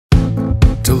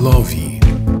TELAVI.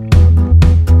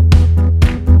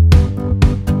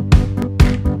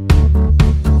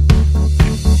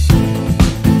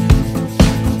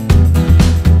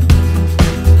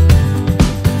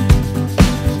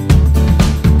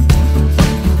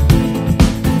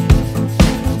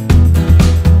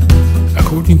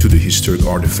 According to the historic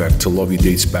artifact, TELAVI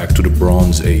dates back to the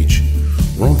Bronze Age.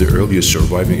 One of the earliest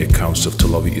surviving accounts of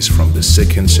TELAVI is from the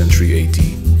 2nd century AD,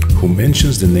 who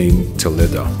mentions the name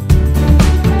Teleda.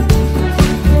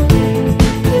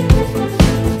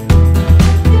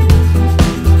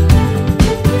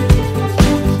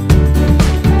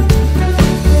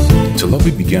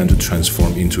 TELAVI began to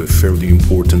transform into a fairly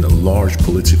important and large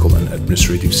political and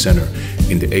administrative center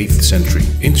in the 8th century.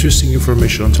 Interesting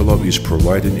information on TELAVI is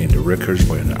provided in the records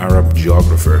by an Arab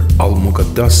geographer,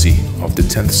 Al-Muqaddasi, of the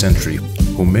 10th century,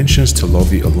 who mentions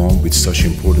TELAVI along with such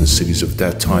important cities of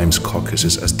that time's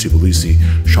Caucasus as Tbilisi,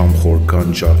 Shamkhor,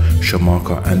 Ganja,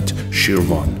 Shamaka, and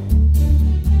Shirvan.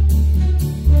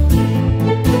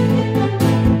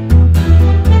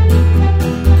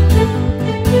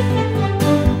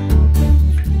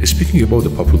 Speaking about the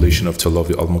population of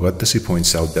TELAVI, Al-Muqaddasi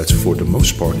points out that for the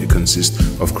most part it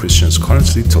consists of Christians.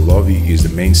 Currently, TELAVI is the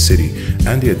main city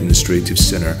and the administrative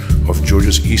center of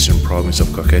Georgia's eastern province of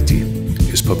Kakheti.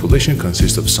 Its population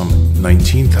consists of some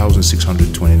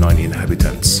 19,629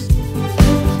 inhabitants.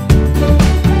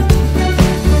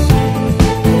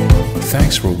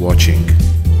 Thanks for watching.